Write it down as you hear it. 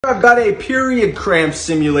I've got a period cramp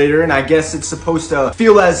simulator, and I guess it's supposed to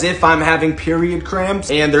feel as if I'm having period cramps.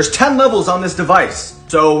 And there's 10 levels on this device.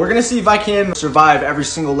 So we're gonna see if I can survive every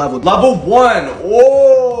single level. Level 1,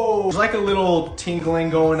 whoa! There's like a little tinkling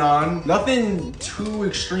going on. Nothing too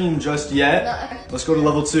extreme just yet. Let's go to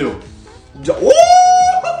level 2. Oh!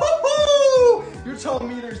 You're telling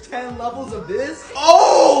me there's 10 levels of this?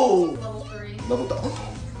 Oh! Level 3.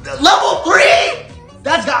 Level 3?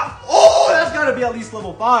 That's got to be at least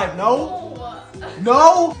level 5, no?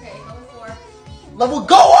 No? Okay, level 4. Level,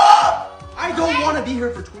 go up! I don't want to be here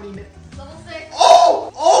for 20 minutes. Level 6.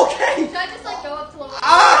 Oh, okay. Should I just like go up to level 8?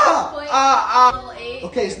 Level 8.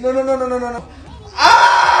 Okay, no.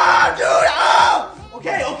 Ah, dude, ah!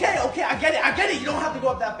 Okay, I get it. You don't have to go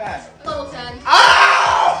up that fast. Level 10. Ah!